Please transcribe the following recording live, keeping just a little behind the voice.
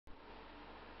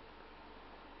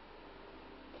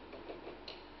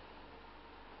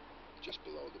just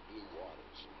below the blue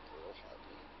waters of Pearl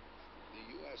Harbor, the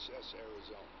USS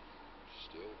Arizona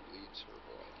still bleeds her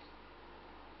oil.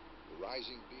 The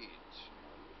rising beads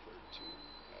are referred to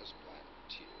as black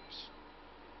tears.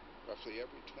 Roughly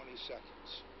every 20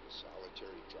 seconds, a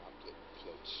solitary droplet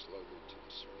floats slowly to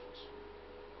the surface.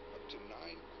 Up to 9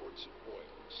 quarts of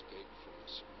oil escape from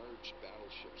the submerged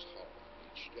battleship's hull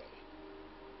each day.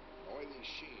 An oily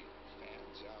sheen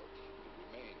fans out from the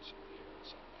remains of the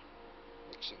Arizona,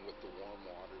 mixing with the warm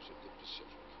waters of the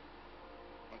Pacific.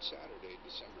 On Saturday,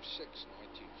 December 6,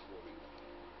 1941,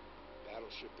 the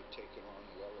battleship had taken on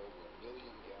well over 1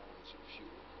 million gallons of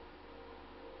fuel.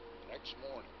 The next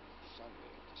morning,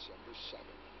 Sunday, December 7th,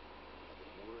 at the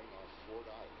mooring off Ford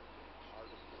Island, heart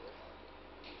of Pearl Harbor,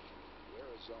 the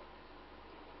Arizona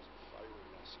was a fiery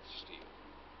mess of steel,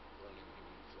 burning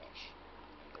human flesh,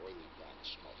 and oily black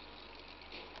smoke.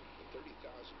 The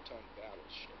 30,000-ton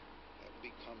battleship had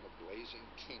become a blazing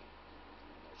tomb,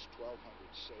 almost 1,200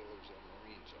 sailors and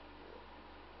Marines on board.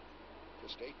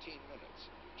 Just 18 minutes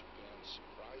into Japan's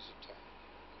surprise attack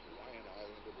on the Hawaiian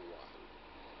island of Oahu,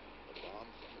 a bomb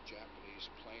from a Japanese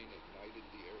plane ignited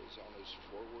the Arizona's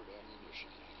forward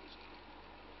ammunition magazine.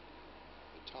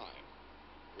 The time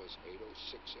was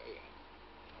 8:06 a.m.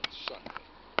 on Sunday,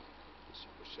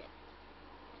 December 7th,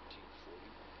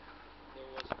 1941. There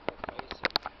was a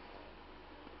amazing.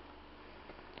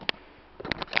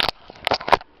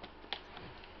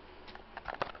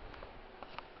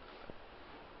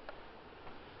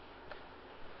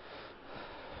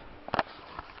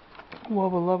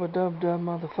 Wubba lubba dub dub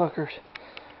motherfuckers.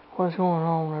 What's going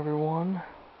on, everyone?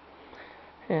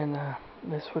 And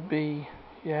this would be,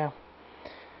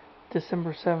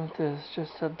 December 7th is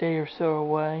just a day or so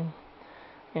away.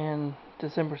 And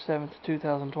December 7th,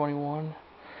 2021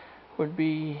 would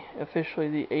be officially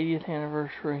the 80th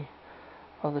anniversary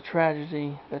of the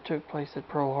tragedy that took place at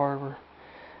Pearl Harbor,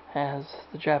 as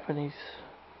the Japanese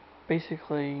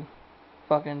basically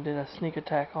fucking did a sneak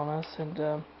attack on us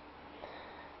and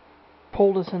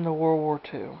pulled us into World War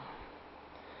II.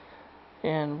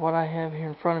 And what I have here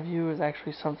in front of you is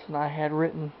actually something I had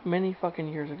written many fucking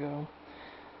years ago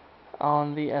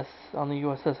on the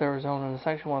USS Arizona, and it's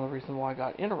actually one of the reasons why I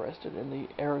got interested in the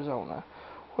Arizona,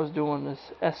 was doing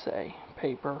this essay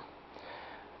paper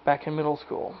back in middle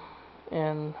school.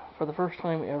 And for the first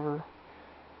time ever,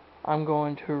 I'm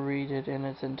going to read it in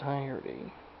its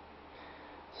entirety.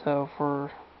 So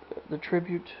for the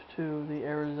tribute to the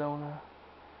Arizona,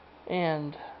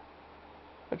 and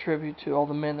a tribute to all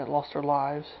the men that lost their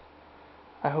lives,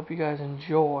 I hope you guys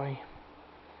enjoy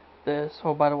this.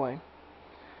 Oh, by the way,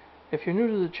 if you're new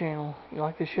to the channel, you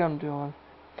like the shit I'm doing,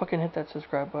 fucking hit that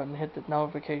subscribe button, hit the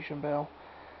notification bell.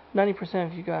 90%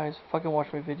 of you guys fucking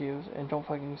watch my videos and don't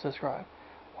fucking subscribe.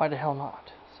 Why the hell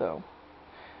not? So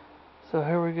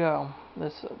here we go.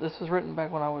 This was written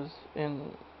back when I was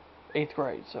in 8th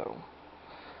grade, so.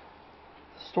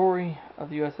 The story of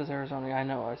the USS Arizona, I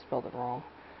know I spelled it wrong.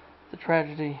 The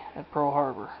Tragedy at Pearl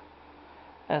Harbor.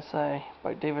 Essay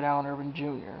by David Allen Irvin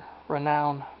Jr.,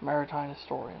 renowned maritime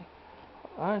historian.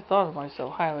 I thought of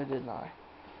myself highly, didn't I?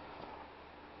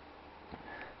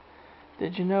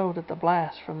 Did you know that the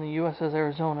blast from the USS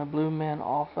Arizona blew men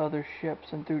off other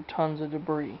ships and threw tons of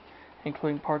debris,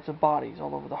 including parts of bodies,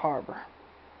 all over the harbor?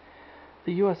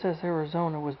 The USS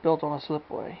Arizona was built on a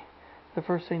slipway. The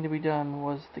first thing to be done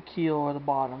was the keel or the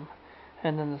bottom,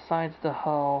 and then the sides of the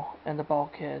hull and the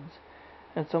bulkheads,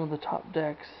 and some of the top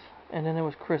decks, and then it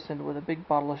was christened with a big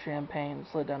bottle of champagne and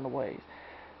slid down the ways.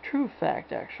 True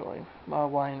fact, actually,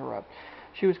 while I interrupt.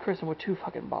 She was christened with 2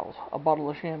 fucking bottles, a bottle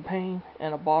of champagne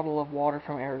and a bottle of water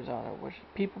from Arizona, which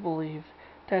people believed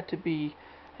that to be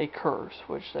a curse,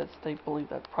 they believe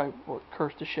that probably would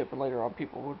curse the ship, and later on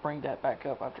people would bring that back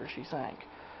up after she sank.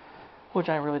 Which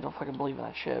I really don't fucking believe in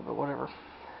that shit, but whatever.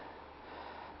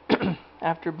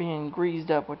 After being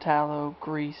greased up with tallow,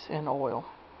 grease, and oil.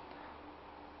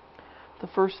 The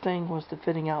first thing was the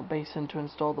fitting out basin to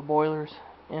install the boilers,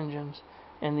 engines,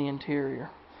 and the interior.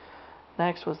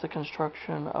 Next was the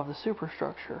construction of the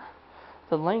superstructure.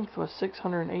 The length was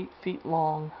 608 feet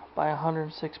long by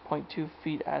 106.2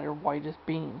 feet at her widest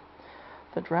beam.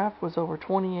 The draft was over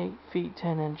 28 feet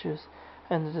 10 inches,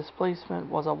 and the displacement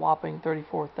was a whopping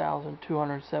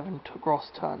 34,207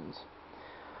 gross tons.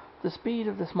 The speed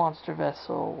of this monster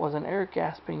vessel was an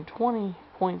air-gasping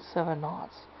 20.7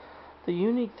 knots. The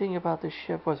unique thing about this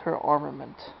ship was her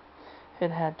armament.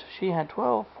 She had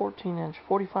 12 14-inch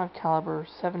 45 caliber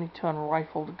 70-ton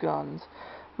rifled guns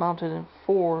mounted in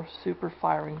 4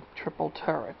 super-firing triple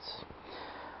turrets,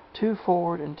 2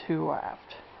 forward and 2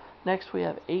 aft. Next we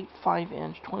have 8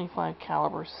 5-inch 25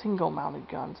 caliber single-mounted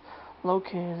guns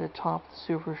located atop the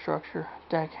superstructure,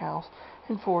 deck house,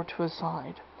 and forward to his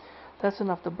side. That's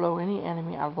enough to blow any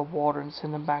enemy out of the water and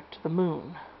send them back to the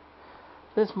moon.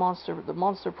 The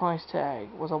monster price tag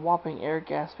was a whopping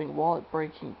air-gasping,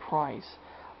 wallet-breaking price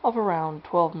of around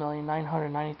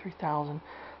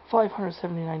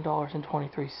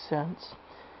 $12,993,579.23.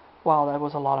 Wow, that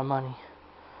was a lot of money.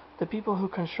 The people who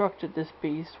constructed this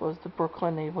beast was the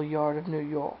Brooklyn Naval Yard of New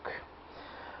York.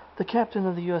 The captain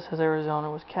of the USS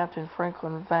Arizona was Captain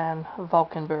Franklin Van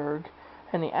Valkenburg,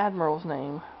 and the admiral's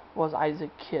name was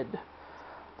Isaac Kidd.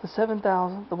 The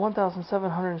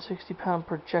 1,760-pound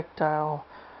projectile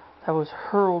that was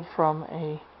hurled from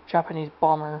a Japanese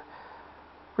bomber,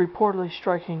 reportedly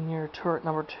striking near turret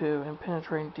number 2 and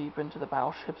penetrating deep into the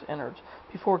battleship's innards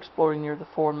before exploding near the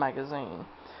forward magazine.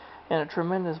 In a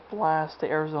tremendous blast, the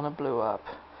Arizona blew up.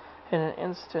 In an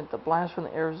instant, the blast from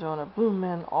the Arizona blew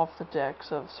men off the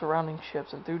decks of surrounding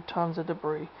ships and threw tons of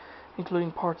debris,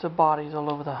 including parts of bodies, all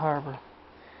over the harbor.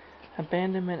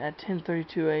 Abandonment at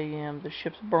 10:32 a.m., the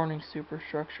ship's burning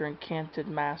superstructure and canted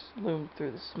masts loomed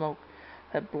through the smoke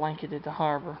that blanketed the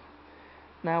harbor.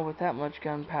 Now, with that much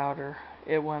gunpowder,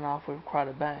 it went off with quite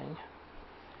a bang.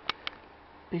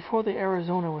 Before the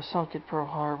Arizona was sunk at Pearl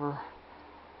Harbor,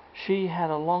 she had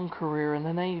a long career in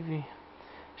the Navy.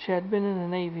 She had been in the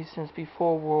Navy since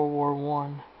before World War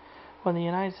I. When the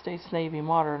United States Navy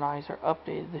modernized or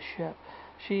updated the ship,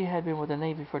 she had been with the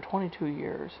Navy for 22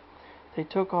 years. They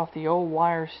took off the old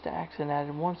wire stacks and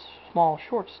added one small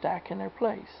short stack in their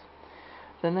place.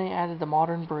 Then they added the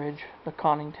modern bridge, the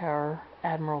conning tower,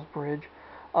 Admiral's Bridge,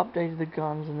 updated the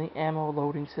guns and the ammo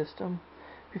loading system.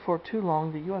 Before too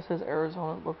long, the USS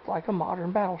Arizona looked like a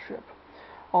modern battleship,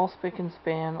 all spick and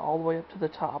span all the way up to the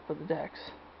top of the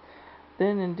decks.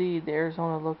 Then, indeed, the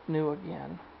Arizona looked new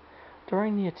again.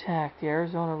 During the attack, the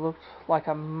Arizona looked like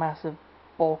a massive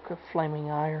bulk of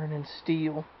flaming iron and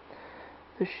steel.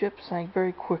 The ship sank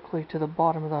very quickly to the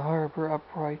bottom of the harbor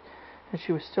upright, and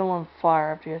she was still on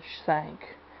fire after it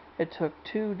sank. It took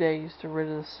 2 days to rid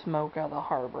the smoke out of the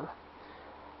harbor.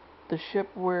 The ship,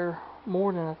 where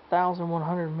more than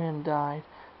 1,100 men died,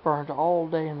 burned all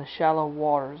day in the shallow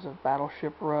waters of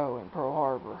Battleship Row in Pearl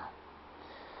Harbor.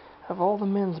 Of all the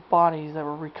men's bodies that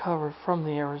were recovered from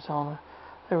the Arizona,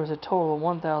 there was a total of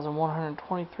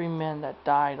 1,123 men that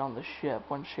died on the ship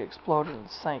when she exploded and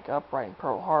sank upright in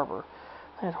Pearl Harbor.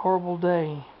 That horrible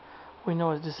day we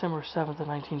know as December 7th of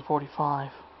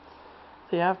 1945.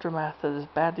 The aftermath of this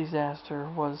bad disaster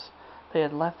was they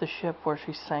had left the ship where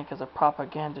she sank as a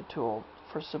propaganda tool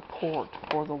for support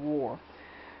for the war.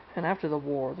 And after the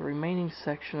war, the remaining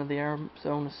section of the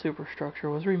Arizona superstructure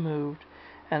was removed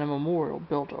and a memorial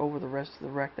built over the rest of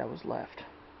the wreck that was left.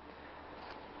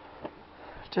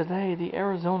 Today, the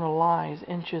Arizona lies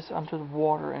inches under the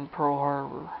water in Pearl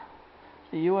Harbor.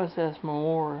 The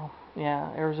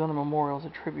Arizona Memorial is a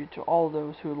tribute to all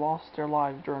those who lost their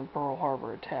lives during Pearl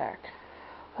Harbor attack.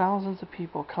 Thousands of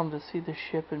people come to see the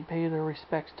ship and pay their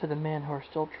respects to the men who are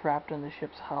still trapped in the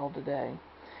ship's hull today.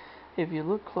 If you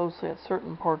look closely at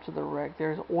certain parts of the wreck,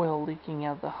 there is oil leaking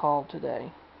out of the hull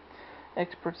today.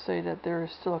 Experts say that there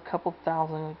is still a couple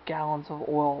thousand gallons of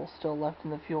oil still left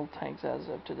in the fuel tanks as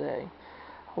of today.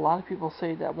 A lot of people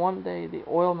say that one day the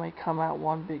oil may come out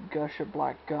one big gush of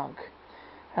black gunk.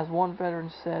 As one veteran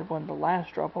said, when the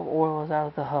last drop of oil is out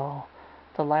of the hull,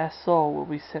 the last soul will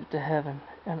be sent to heaven,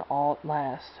 and all at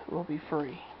last will be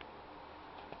free.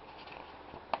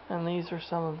 And these are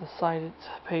some of the cited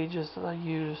pages that I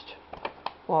used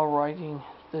while writing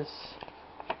this.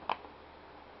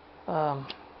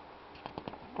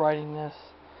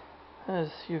 As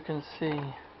you can see,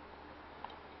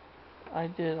 I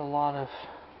did a lot of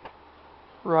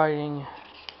writing.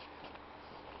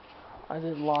 I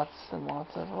did lots and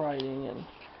lots of writing and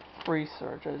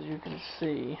research, as you can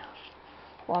see.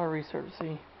 A lot of research.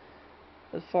 See,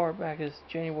 as far back as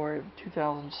January of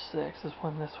 2006 is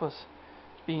when this was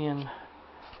being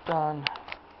done.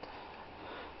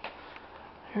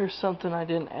 Here's something I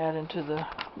didn't add into the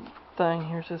thing.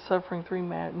 Here's it says suffering 3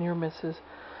 near misses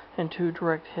and 2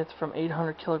 direct hits from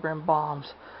 800-kilogram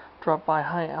bombs dropped by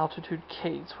high-altitude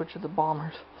Kates, which are the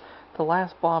bombers. The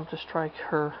last bomb to strike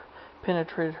her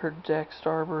penetrated her deck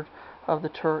starboard of the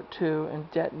turret 2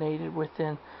 and detonated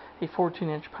within a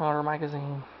 14-inch powder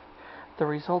magazine. The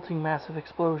resulting massive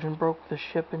explosion broke the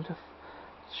ship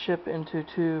into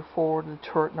 2 forward. The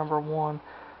turret number 1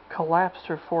 collapsed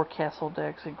her forecastle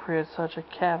decks and created such a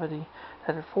cavity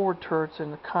that her forward turrets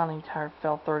and the conning tower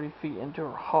fell 30 feet into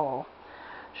her hull.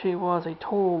 She was a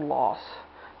total loss.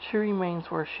 She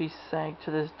remains where she sank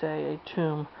to this day, a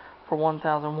tomb for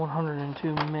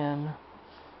 1,102 men.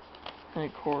 And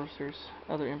of course, there's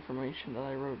other information that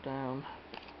I wrote down.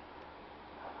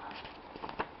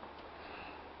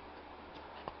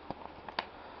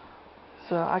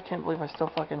 So I can't believe I still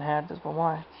fucking had this, but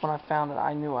when I found it,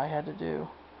 I knew I had to do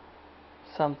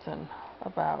something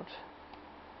about,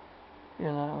 you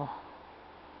know,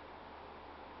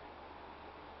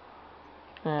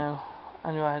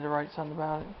 I knew I had to write something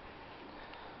about it.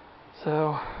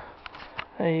 So,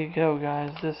 there you go,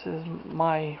 guys. This is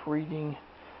my reading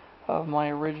of my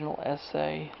original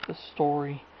essay, The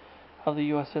Story of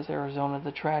the USS Arizona,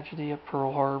 The Tragedy of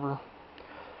Pearl Harbor.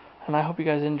 And I hope you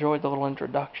guys enjoyed the little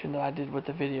introduction that I did with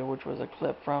the video, which was a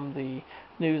clip from the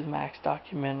Newsmax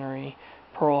documentary,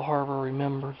 Pearl Harbor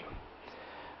Remembered.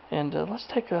 And let's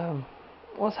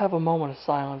have a moment of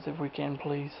silence, if we can,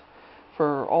 please,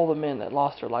 for all the men that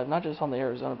lost their lives, not just on the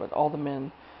Arizona, but all the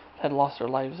men that lost their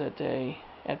lives that day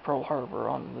at Pearl Harbor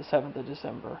on the 7th of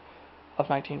December of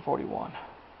 1941.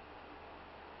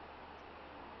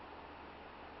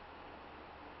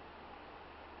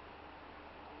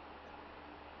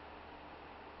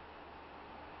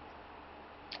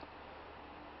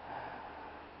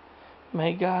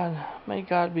 May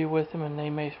God be with them, and they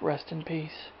may rest in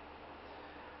peace.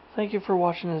 Thank you for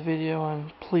watching this video,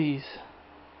 and please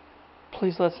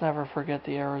let's never forget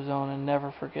the Arizona, and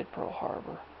never forget Pearl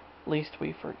Harbor. Least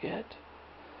we forget.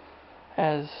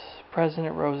 As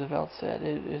President Roosevelt said,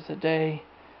 it is a day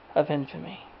of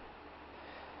infamy.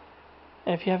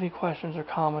 And if you have any questions or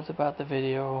comments about the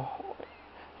video,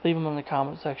 leave them in the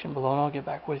comment section below and I'll get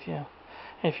back with you.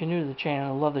 And if you're new to the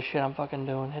channel and love the shit I'm fucking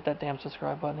doing, hit that damn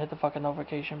subscribe button, hit the fucking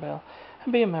notification bell,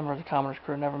 and be a member of the Commoners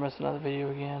crew and never miss another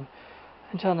video again.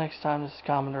 Until next time, this is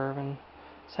Commander Irvin,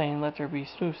 saying let there be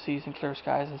smooth seas and clear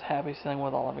skies and happy sailing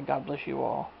with all of it. God bless you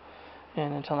all.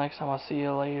 And until next time, I'll see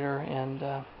you later,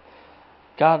 and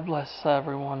God bless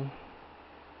everyone.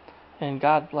 And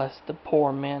God bless the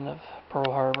poor men of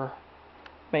Pearl Harbor.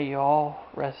 May you all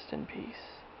rest in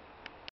peace.